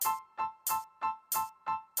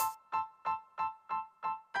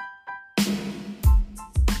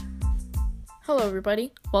Hello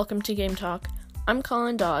everybody, welcome to Game Talk. I'm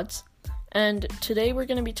Colin Dodds, and today we're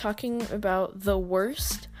going to be talking about the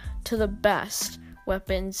worst to the best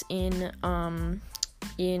weapons in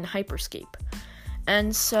Hyperscape.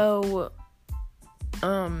 And so,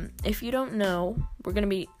 if you don't know, we're going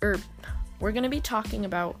to be talking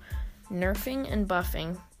about nerfing and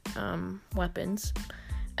buffing weapons.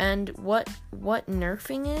 And what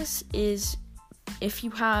nerfing is if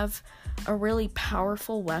you have a really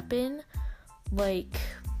powerful weapon, like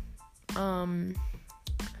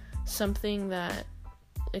something that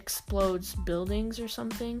explodes buildings or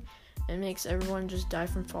something and makes everyone just die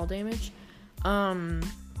from fall damage.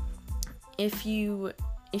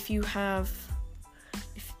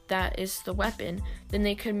 If that is the weapon, then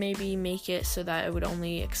they could maybe make it so that it would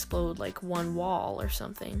only explode like one wall or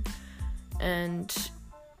something. And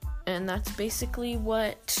that's basically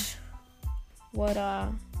what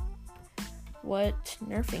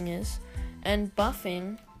nerfing is. And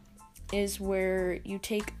buffing is where you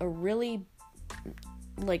take a really,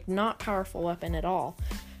 not powerful weapon at all,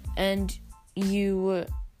 and you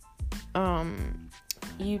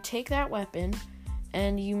take that weapon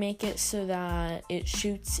and you make it so that it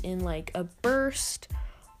shoots in, a burst,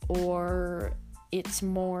 or it's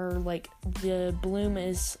more, the bloom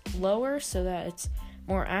is lower so that it's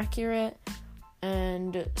more accurate,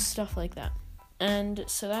 and stuff like that. And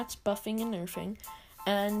so that's buffing and nerfing.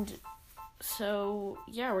 And so,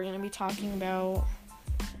 we're going to be talking about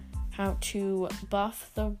how to buff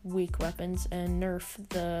the weak weapons and nerf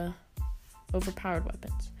the overpowered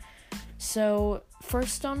weapons. So,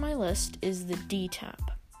 first on my list is the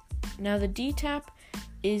D-Tap. Now, the D-Tap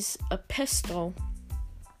is a pistol,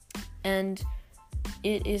 and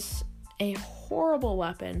it is a horrible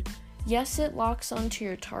weapon. Yes, it locks onto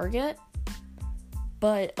your target,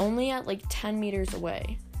 but only at 10 meters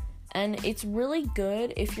away. And it's really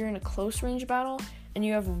good if you're in a close range battle and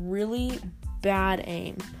you have really bad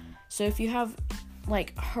aim. So if you have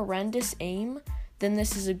horrendous aim, then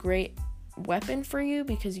this is a great weapon for you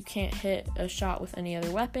because you can't hit a shot with any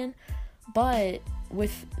other weapon. But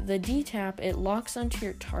with the D-Tap, it locks onto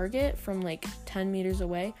your target from 10 meters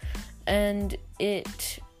away, and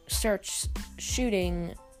it starts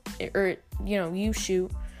shooting, or you shoot.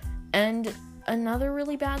 And another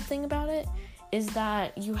really bad thing about it is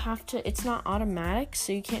that it's not automatic,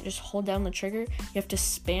 so you can't just hold down the trigger. You have to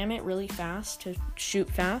spam it really fast to shoot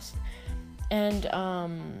fast. And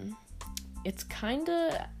it's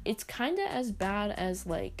kinda as bad as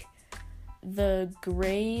the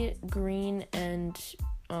gray, green, and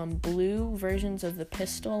blue versions of the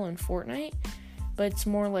pistol in Fortnite, but it's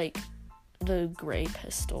more like the gray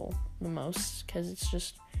pistol the most, because it's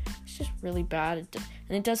just really bad,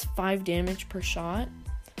 and it does 5 damage per shot.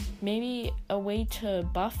 Maybe a way to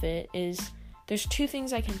buff it is, there's 2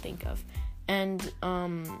 things I can think of, and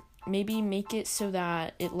maybe make it so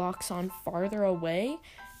that it locks on farther away,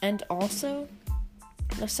 and also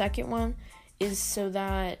the second one is so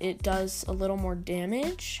that it does a little more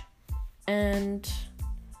damage, and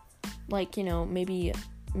maybe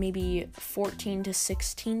 14 to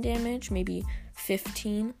 16 damage, maybe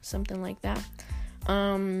 15, something like that.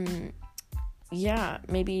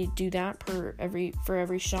 Maybe do that for every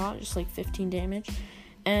shot, just 15 damage,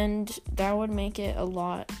 and that would make it a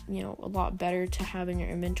lot better to have in your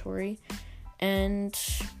inventory. And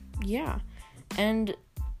and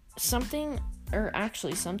something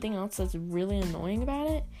else that's really annoying about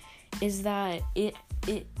it is that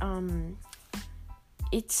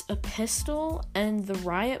it's a pistol, and the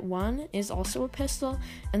Riot 1 is also a pistol,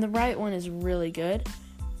 and the Riot 1 is really good.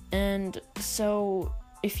 And so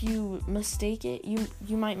if you mistake it, you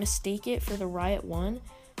might mistake it for the Riot 1,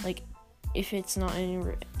 if it's not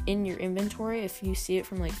in your inventory, if you see it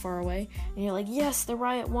from far away, and you're yes, the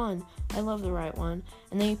Riot 1, I love the Riot 1,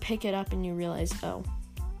 and then you pick it up and you realize, oh,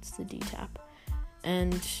 it's the D-Tap.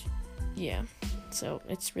 And so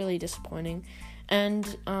it's really disappointing. And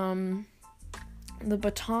the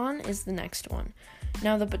baton is the next one.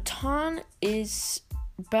 Now, the baton is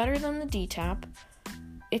better than the D-Tap.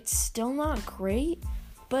 It's still not great,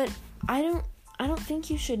 but I don't think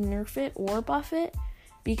you should nerf it or buff it,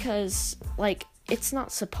 because it's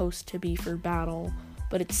not supposed to be for battle,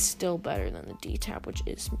 but it's still better than the D-Tap, which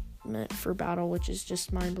is meant for battle, which is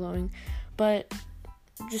just mind-blowing. But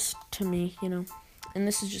just to me, and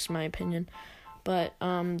this is just my opinion, but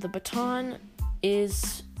the baton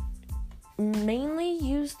is mainly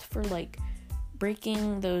used for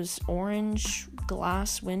breaking those orange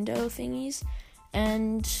glass window thingies,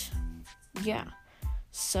 and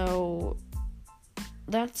so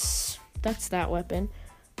that's that weapon.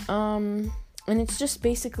 And it's just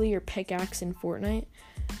basically your pickaxe in Fortnite.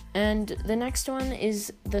 And the next one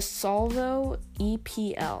is the Salvo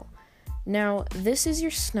EPL. Now, this is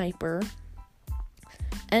your sniper,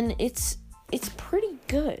 and it's pretty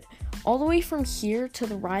good. All the way from here to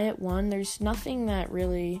the Riot 1, there's nothing that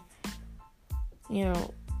really, none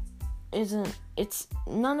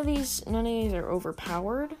of these are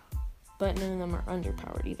overpowered, but none of them are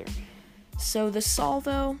underpowered either. So the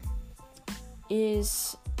Salvo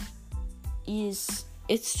is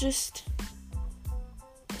it's just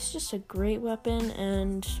a great weapon,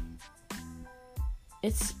 and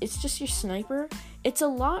it's just your sniper. It's a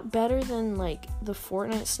lot better than like the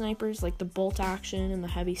Fortnite snipers, like the bolt action and the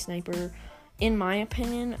heavy sniper, in my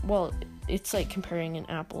opinion. Well, it's like comparing an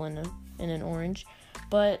apple and an orange,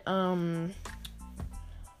 but I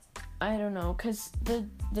don't know, cause the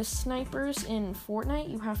snipers in Fortnite,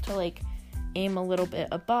 you have to like aim a little bit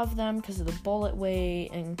above them because of the bullet weight,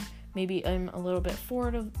 and maybe aim a little bit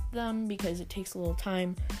forward of them because it takes a little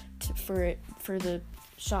time for the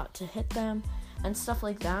shot to hit them and stuff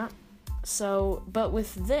like that. So, but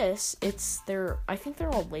with this, I think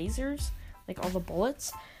they're all lasers, like all the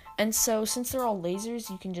bullets, and so since they're all lasers,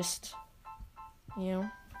 you can just,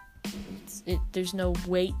 there's no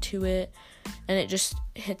weight to it, and it just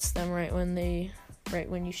hits them right when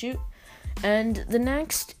you shoot. And the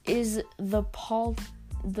next is the Protocol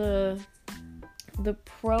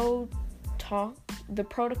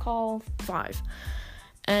 5.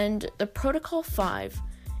 And the Protocol 5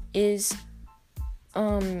 is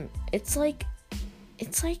it's like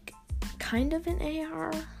kind of an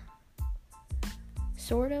AR,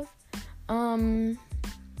 sort of.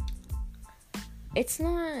 It's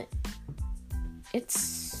not,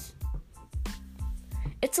 it's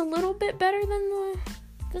a little bit better than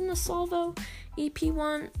the Salvo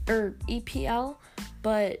EP1 or EPL,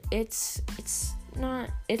 but it's not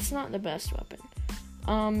the best weapon.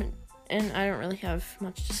 And I don't really have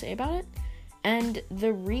much to say about it. And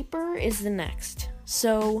the Reaper is the next.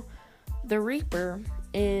 So the Reaper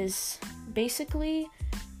is basically,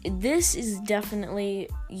 this is definitely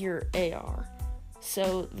your AR.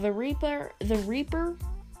 So the Reaper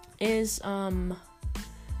is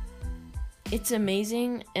it's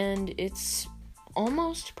amazing, and it's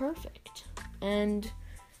almost perfect, and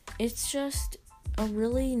it's just a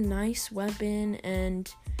really nice weapon,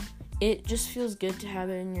 and it just feels good to have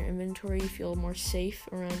it in your inventory. You feel more safe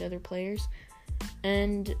around other players,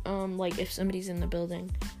 and like if somebody's in the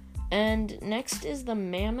building. And next is the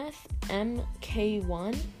Mammoth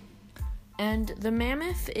MK1. And the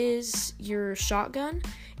Mammoth is your shotgun.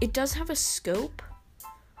 It does have a scope.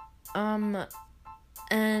 And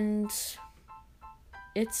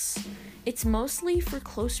it's mostly for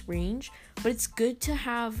close range, but it's good to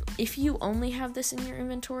have if you only have this in your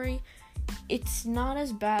inventory. It's not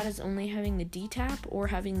as bad as only having the D-tap or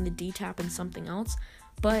having the D-tap and something else,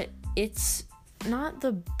 but it's not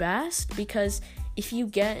the best, because if you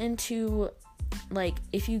get into a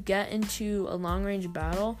long range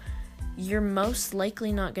battle, you're most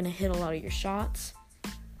likely not going to hit a lot of your shots.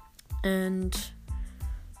 And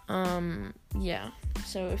yeah,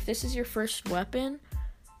 so if this is your first weapon,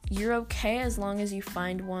 you're okay as long as you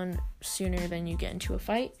find one sooner than you get into a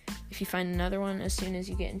fight. If you find another one as soon as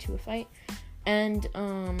you get into a fight. And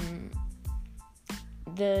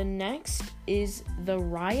the next is the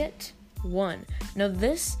Riot 1. Now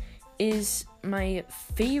this is my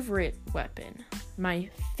favorite weapon. My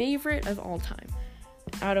favorite of all time.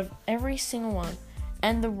 Out of every single one.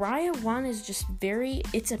 And the Riot 1 is just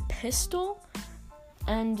it's a pistol,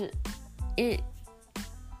 and it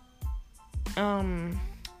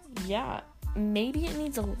maybe it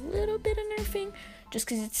needs a little bit of nerfing just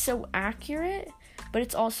because it's so accurate, but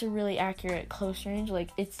it's also really accurate at close range.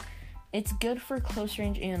 Like it's good for close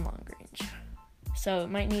range and long range, so it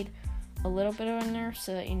might need a little bit of a nerf,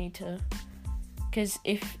 so that you need to, because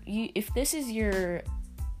if this is your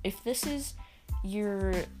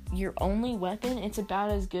only weapon, it's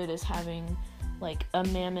about as good as having like a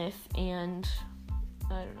Mammoth and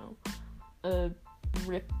I don't know,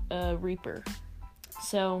 a Reaper.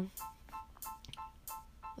 So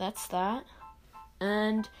that's that.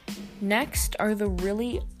 And next are the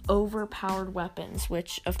really overpowered weapons,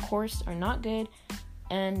 which of course are not good,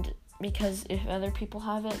 and because if other people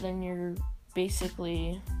have it, then you're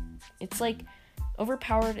basically, it's like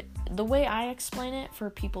overpowered. The way I explain it for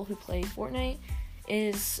people who play Fortnite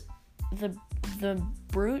is the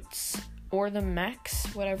brutes or the mechs,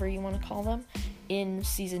 whatever you want to call them, in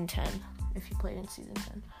Season 10, if you played in Season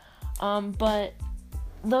 10. But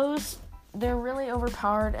those, they're really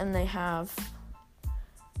overpowered, and they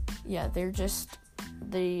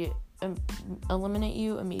eliminate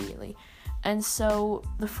you immediately. And so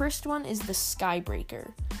the first one is the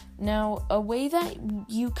Skybreaker. Now, a way that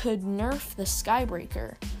you could nerf the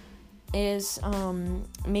Skybreaker is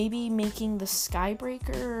maybe making the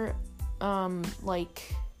Skybreaker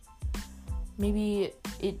like maybe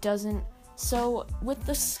it doesn't. So with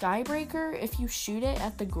the Skybreaker, if you shoot it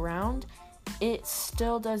at the ground, it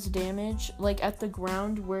still does damage. Like at the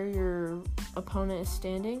ground where your opponent is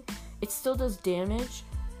standing, it still does damage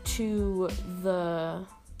to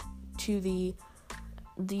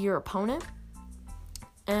your opponent,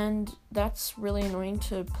 and that's really annoying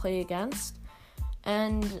to play against.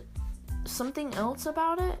 And something else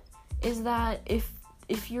about it is that if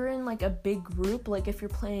you're in like a big group, like if you're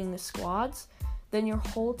playing the squads, then your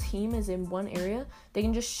whole team is in one area. They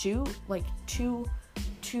can just shoot like two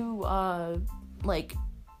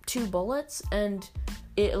bullets, and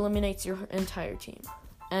it eliminates your entire team.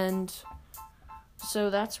 And so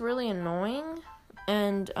that's really annoying.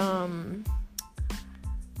 And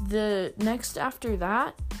the next after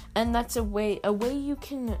that, and that's a way you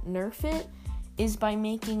can nerf it is by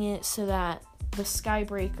making it so that the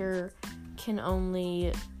Skybreaker can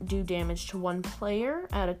only do damage to one player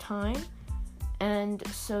at a time, and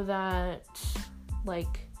so that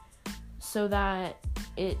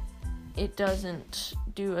it doesn't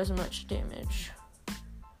do as much damage,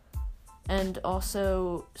 and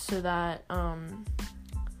also so that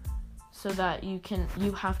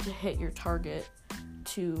you have to hit your target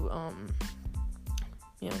to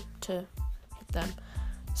to hit them.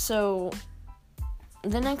 So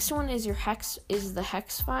the next one is the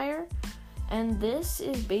hex fire, and this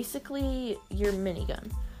is basically your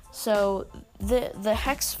minigun. So the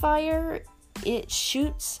hex fire, it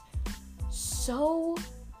shoots so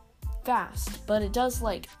fast, but it does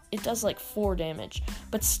like 4 damage,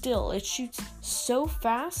 but still it shoots so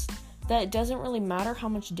fast that it doesn't really matter how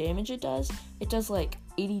much damage it does. It does like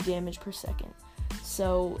 80 damage per second.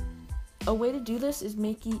 So a way to do this is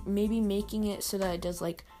maybe making it so that it does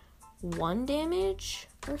like 1 damage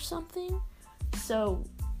or something. So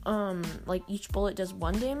like each bullet does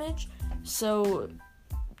 1 damage. So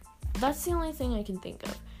that's the only thing I can think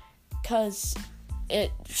of, because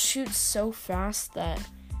it shoots so fast that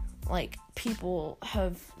like people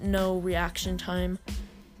have no reaction time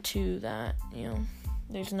to that.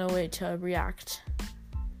 There's no way to react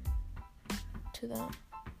to that.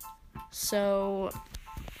 So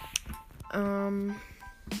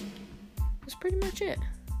that's pretty much it.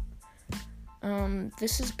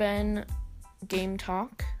 This has been Game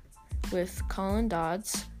Talk with Colin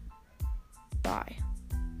Dodds. Bye.